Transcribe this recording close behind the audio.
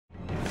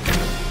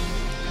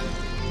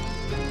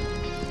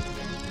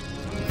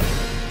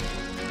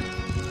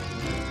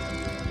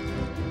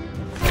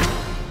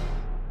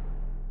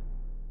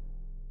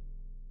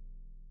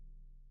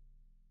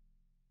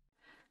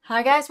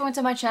Hi guys, welcome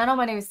to my channel.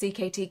 My name is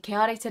CKT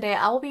Chaotic. Today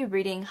I will be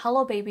reading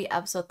Hello Baby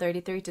episode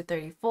 33 to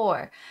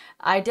 34.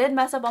 I did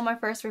mess up on my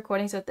first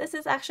recording, so this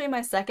is actually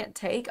my second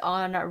take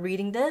on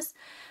reading this.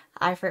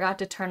 I forgot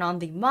to turn on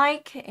the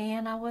mic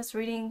and I was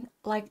reading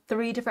like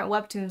 3 different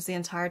webtoons the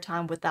entire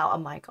time without a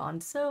mic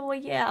on. So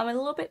yeah, I'm a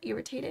little bit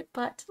irritated,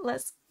 but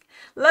let's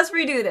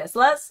redo this.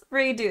 Let's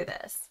redo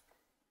this.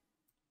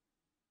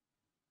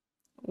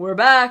 We're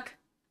back.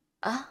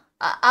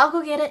 I'll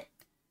go get it.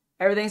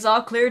 Everything's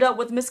all cleared up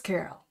with Miss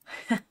Carol.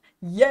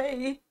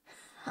 Yay!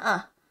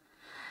 Huh.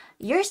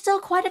 You're still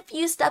quite a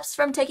few steps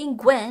from taking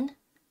Gwen.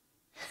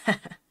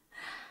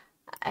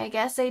 I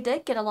guess they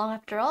did get along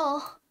after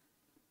all.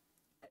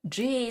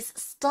 Jeez,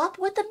 stop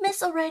with the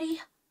miss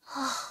already.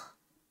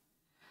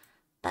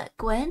 But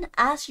Gwen,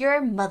 as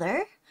your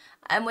mother,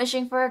 I'm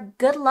wishing for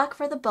good luck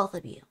for the both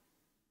of you.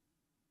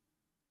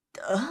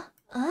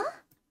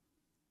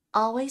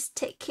 Always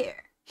take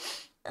care.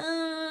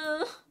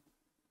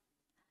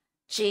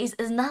 Jeez,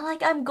 it's not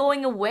like I'm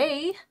going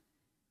away.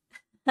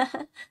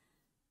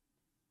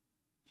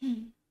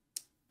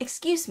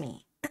 Excuse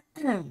me.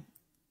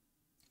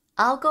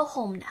 I'll go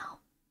home now.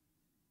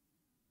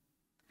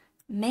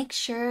 Make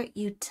sure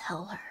you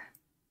tell her.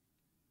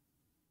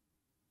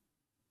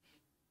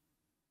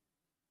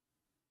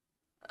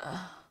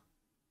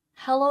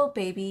 Hello,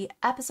 Baby,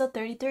 episode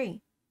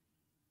 33.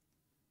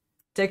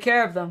 Take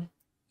care of them.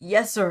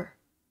 Yes, sir.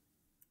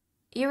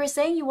 You were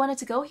saying you wanted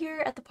to go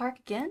here at the park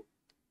again?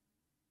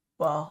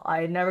 Well,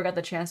 I never got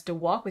the chance to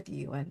walk with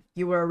you, and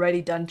you were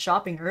already done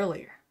shopping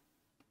earlier.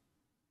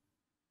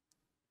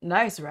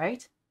 Nice,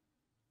 right?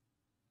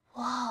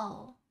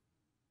 Whoa.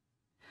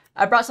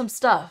 I brought some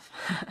stuff.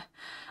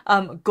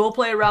 Go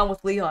play around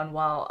with Leon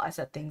while I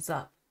set things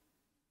up.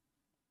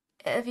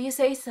 If you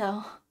say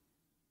so.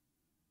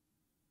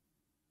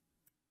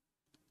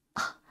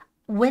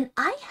 When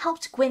I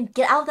helped Gwen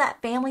get out of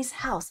that family's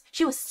house,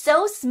 she was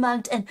so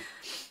smugged and...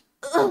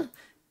 Ugh.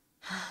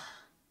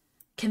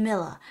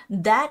 Camilla,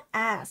 that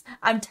ass.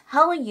 I'm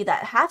telling you,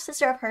 that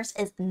half-sister of hers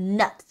is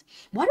nuts.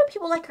 Why do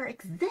people like her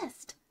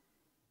exist?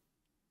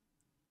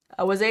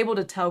 I was able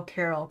to tell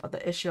Carol about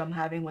the issue I'm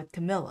having with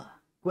Camilla,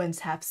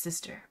 Gwen's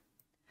half-sister,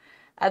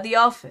 at the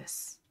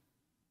office.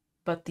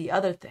 But the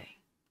other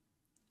thing,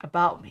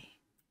 about me,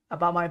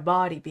 about my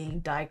body being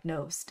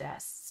diagnosed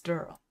as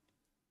sterile.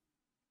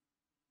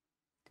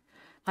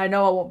 I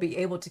know I won't be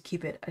able to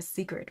keep it a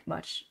secret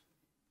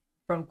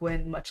from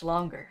Gwen much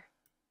longer.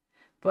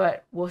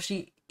 But will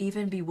she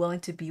even be willing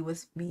to be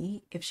with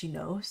me if she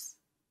knows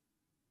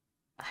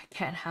I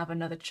can't have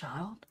another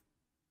child?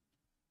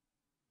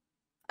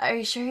 Are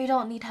you sure you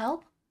don't need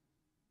help?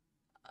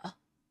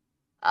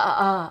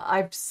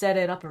 I've set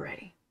it up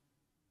already.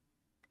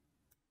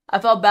 I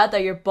felt bad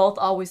that you're both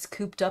always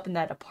cooped up in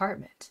that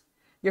apartment.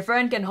 Your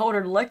friend can hold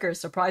her liquor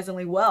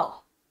surprisingly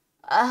well.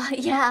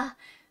 Yeah.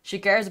 She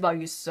cares about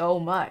you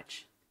so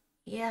much.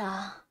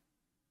 Yeah.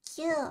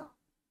 Yeah.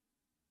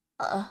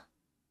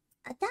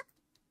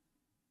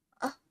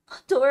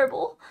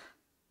 Adorable.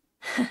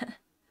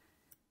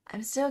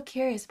 I'm still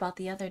curious about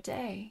the other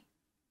day.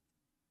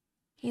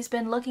 He's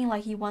been looking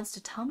like he wants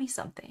to tell me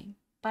something,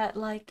 but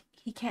like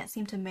he can't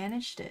seem to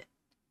manage it.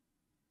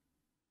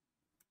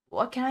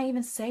 What can I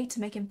even say to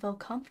make him feel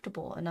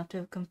comfortable enough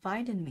to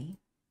confide in me?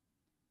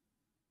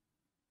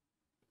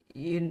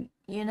 You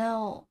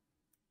know,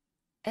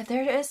 if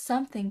there is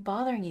something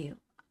bothering you,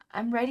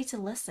 I'm ready to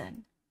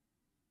listen.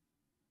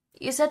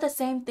 You said the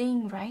same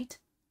thing, right?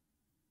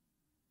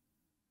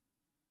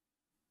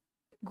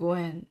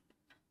 Gwen,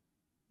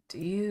 do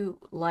you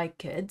like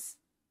kids?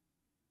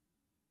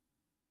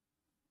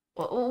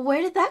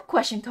 Where did that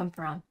question come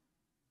from?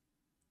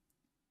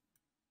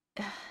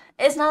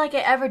 It's not like I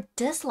ever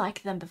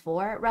disliked them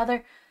before.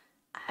 Rather,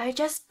 I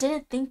just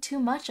didn't think too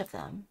much of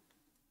them.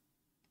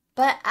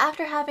 But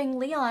after having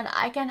Leon,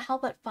 I can't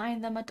help but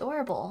find them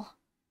adorable.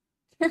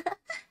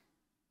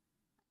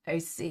 I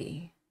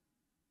see.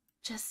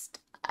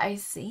 I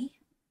see?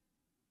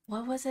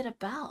 What was it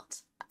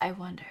about, I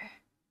wonder?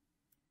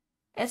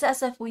 It's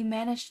as if we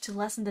managed to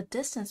lessen the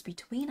distance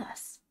between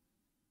us.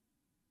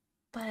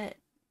 But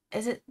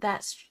is it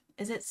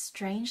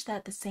strange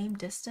that the same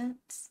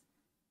distance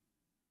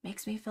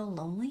makes me feel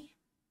lonely?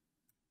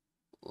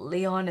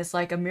 Leon is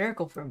like a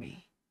miracle for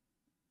me.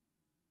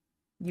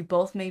 You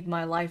both made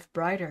my life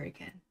brighter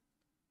again.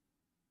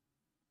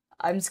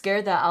 I'm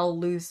scared that I'll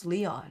lose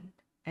Leon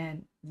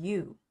and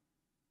you.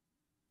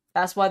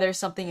 That's why there's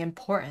something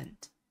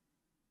important.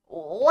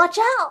 Watch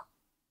out!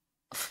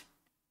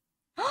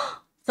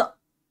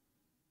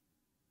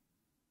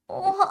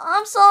 Oh,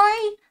 I'm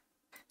sorry.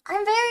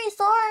 I'm very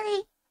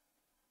sorry.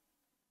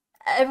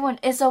 Everyone,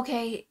 it's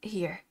okay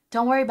here.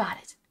 Don't worry about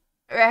it.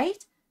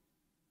 Right?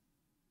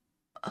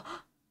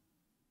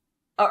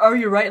 Are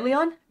you right,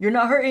 Leon? You're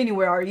not hurt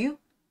anywhere, are you?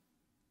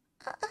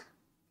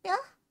 Yeah.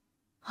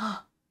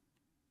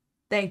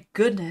 Thank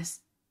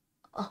goodness.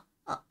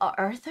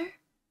 Arthur?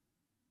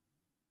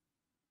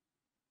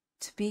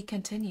 To be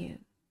continued.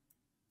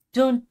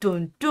 Dun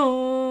dun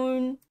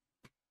dun!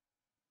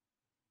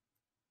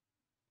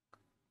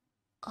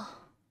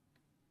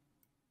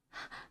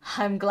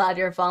 I'm glad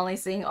you're finally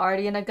seeing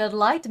Artie in a good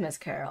light, Miss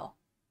Carol.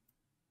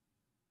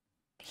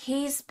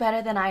 He's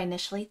better than I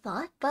initially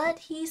thought, but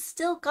he's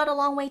still got a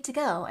long way to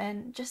go,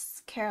 and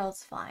just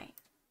Carol's fine.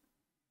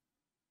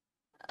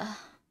 Uh,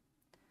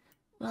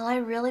 will I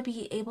really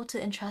be able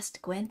to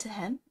entrust Gwen to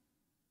him?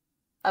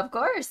 Of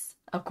course,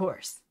 of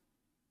course.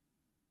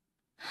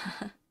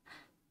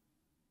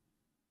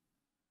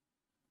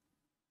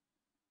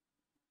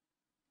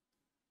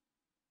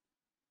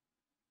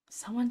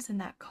 Someone's in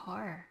that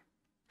car.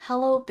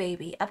 Hello,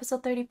 baby.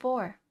 Episode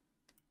 34.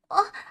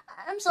 Oh,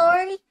 I'm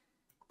sorry.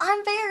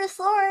 I'm very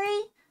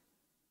sorry.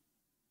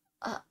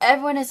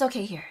 Everyone is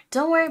okay here.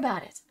 Don't worry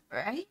about it,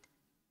 right?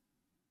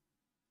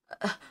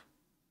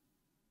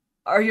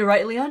 Are you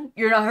right, Leon?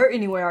 You're not hurt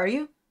anywhere, are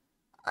you?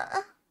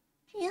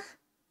 Yeah.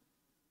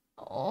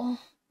 Oh,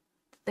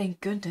 thank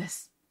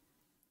goodness.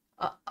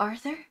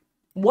 Arthur?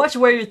 Watch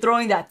where you're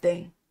throwing that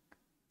thing.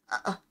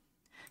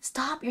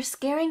 Stop, you're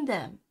scaring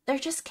them. They're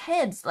just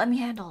kids. Let me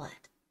handle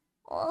it.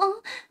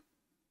 Oh,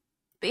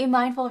 Be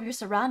mindful of your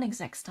surroundings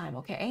next time,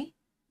 okay?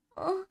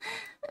 oh,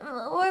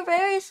 we're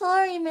very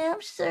sorry, ma'am,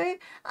 sir.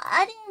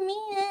 I didn't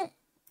mean it.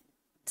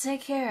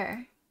 Take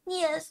care.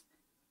 Yes.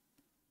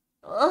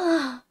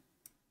 Ugh.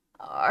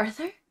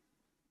 Arthur?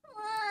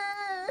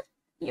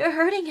 You're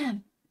hurting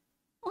him.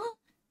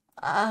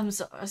 I'm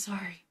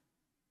sorry.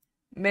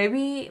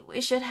 Maybe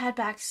we should head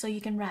back so you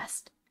can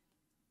rest.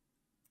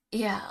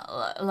 Yeah,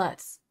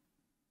 let's.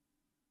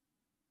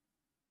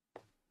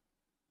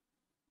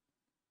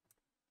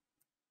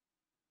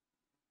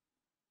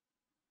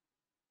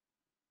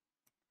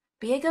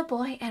 Be a good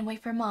boy and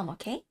wait for Mom,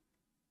 okay?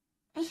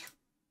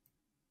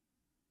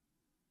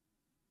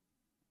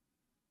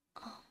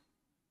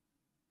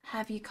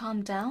 Have you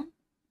calmed down?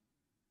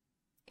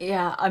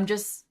 Yeah, I'm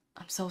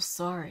so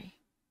sorry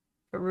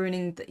for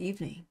ruining the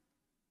evening.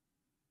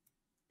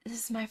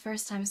 This is my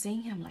first time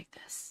seeing him like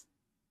this.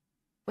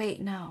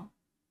 Wait, no.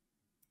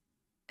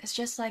 It's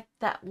just like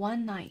that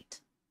one night.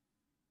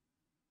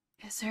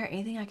 Is there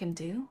anything I can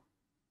do?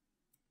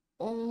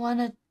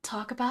 Wanna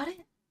talk about it?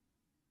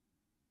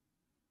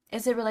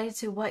 Is it related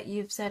to what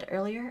you've said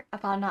earlier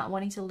about not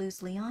wanting to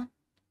lose Leon?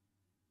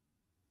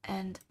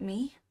 And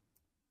me?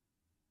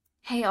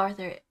 Hey,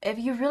 Arthur, if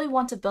you really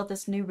want to build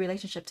this new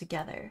relationship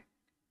together,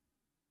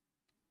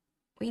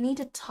 we need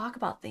to talk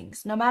about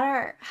things, no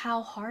matter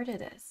how hard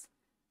it is.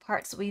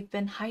 Parts we've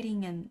been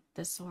hiding and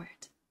the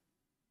sort.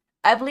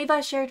 I believe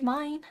I shared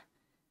mine.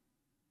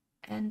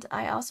 And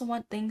I also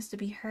want things to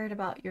be heard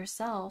about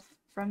yourself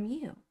from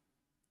you.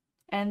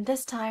 And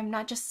this time,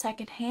 not just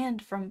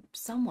secondhand from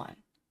someone.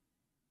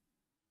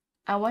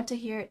 I want to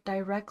hear it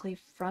directly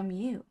from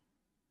you.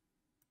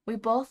 We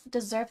both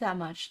deserve that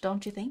much,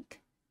 don't you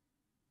think?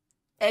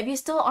 If you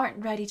still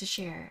aren't ready to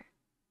share,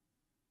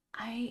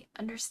 I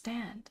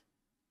understand.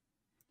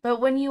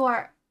 But when you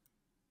are...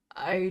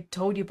 I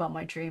told you about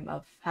my dream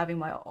of having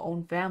my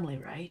own family,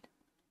 right?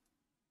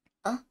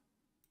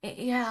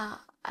 Yeah,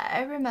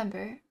 I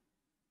remember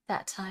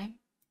that time.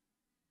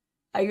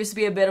 I used to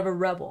be a bit of a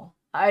rebel.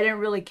 I didn't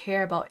really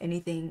care about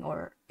anything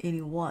or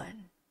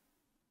anyone.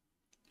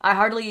 I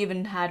hardly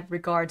even had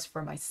regards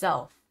for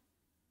myself.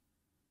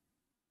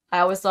 I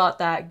always thought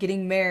that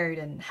getting married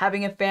and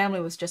having a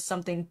family was just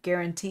something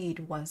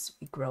guaranteed once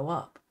we grow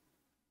up.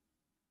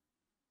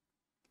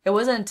 It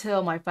wasn't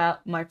until my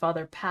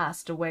father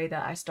passed away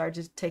that I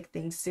started to take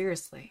things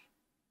seriously.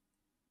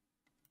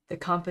 The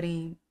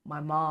company,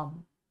 my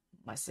mom,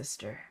 my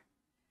sister,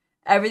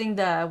 everything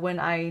that when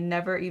I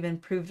never even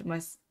proved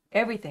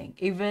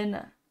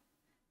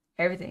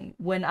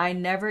when I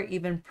never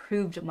even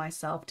proved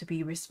myself to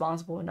be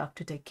responsible enough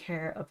to take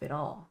care of it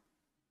all.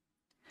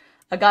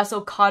 I got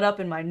so caught up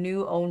in my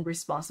new own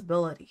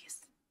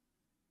responsibilities.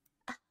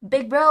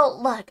 Big bro,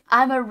 look,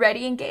 I'm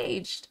already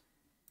engaged.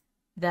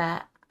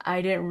 That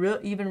I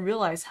didn't even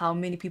realize how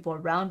many people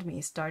around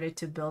me started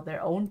to build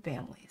their own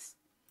families.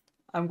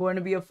 I'm going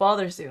to be a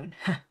father soon.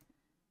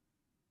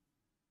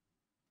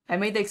 I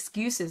made the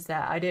excuses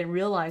that I didn't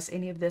realize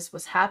any of this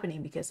was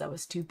happening because I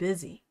was too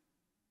busy.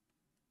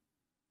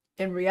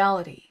 In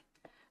reality,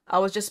 I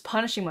was just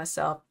punishing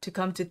myself to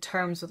come to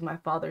terms with my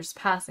father's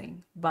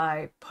passing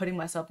by putting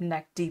myself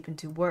neck deep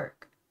into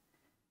work.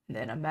 And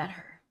then I met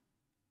her.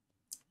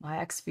 My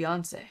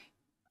ex-fiance.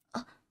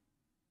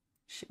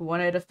 She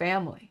wanted a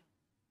family,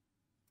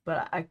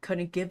 but I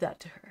couldn't give that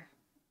to her.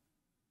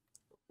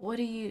 What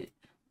do you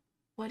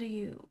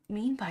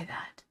mean by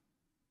that?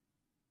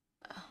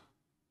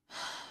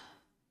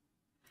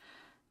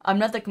 I'm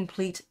not the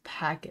complete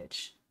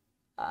package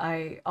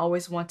I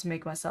always want to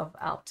make myself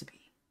out to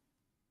be.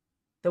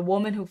 The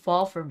woman who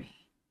fall for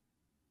me.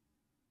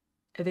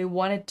 If they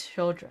wanted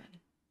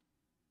children,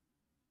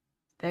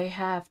 they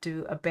have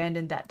to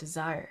abandon that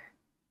desire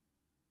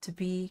to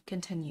be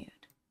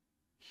continued.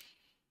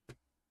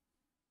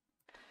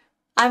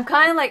 I'm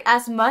kind of like,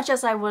 as much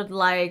as I would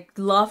like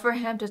love for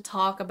him to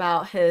talk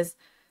about his,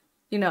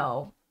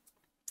 him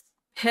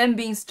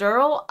being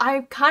sterile,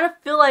 I kind of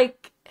feel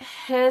like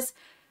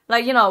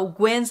Like, you know,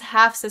 Gwen's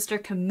half-sister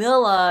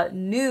Camilla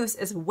news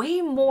is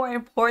way more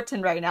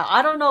important right now.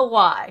 I don't know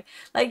why.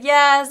 Like,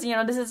 yes, you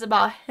know, this is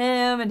about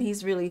him and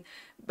he's really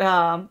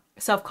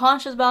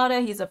self-conscious about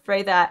it. He's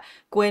afraid that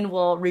Gwen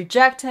will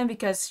reject him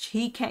because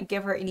he can't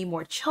give her any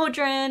more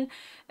children,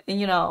 and,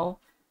 you know,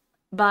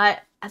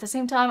 but at the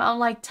same time, I'm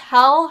like,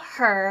 tell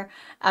her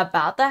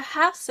about the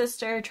half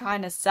sister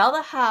trying to sell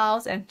the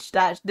house and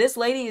that this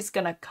lady is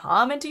gonna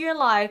come into your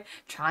life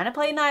trying to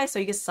play nice so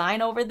you can sign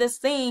over this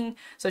thing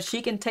so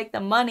she can take the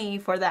money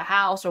for the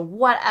house or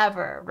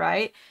whatever,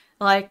 right?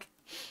 Like,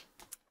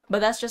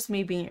 but that's just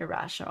me being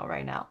irrational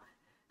right now.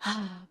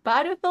 But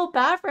I do feel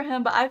bad for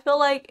him, but I feel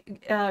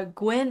like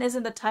Gwen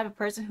isn't the type of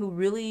person who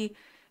really,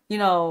 you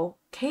know,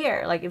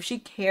 care. Like if she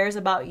cares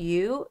about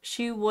you,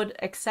 she would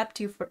accept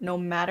you for no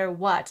matter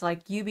what.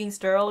 Like you being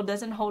sterile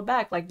doesn't hold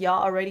back. Like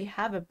y'all already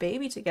have a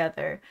baby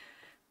together.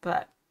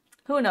 But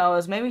who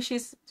knows? Maybe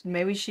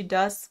she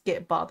does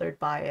get bothered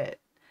by it.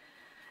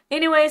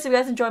 Anyways, if you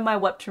guys enjoyed my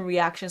webtoon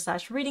reaction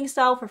slash reading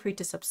style, feel free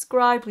to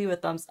subscribe, leave a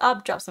thumbs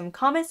up, drop some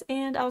comments,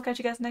 and I'll catch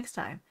you guys next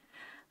time.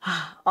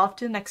 Off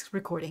to the next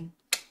recording.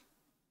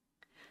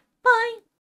 Bye!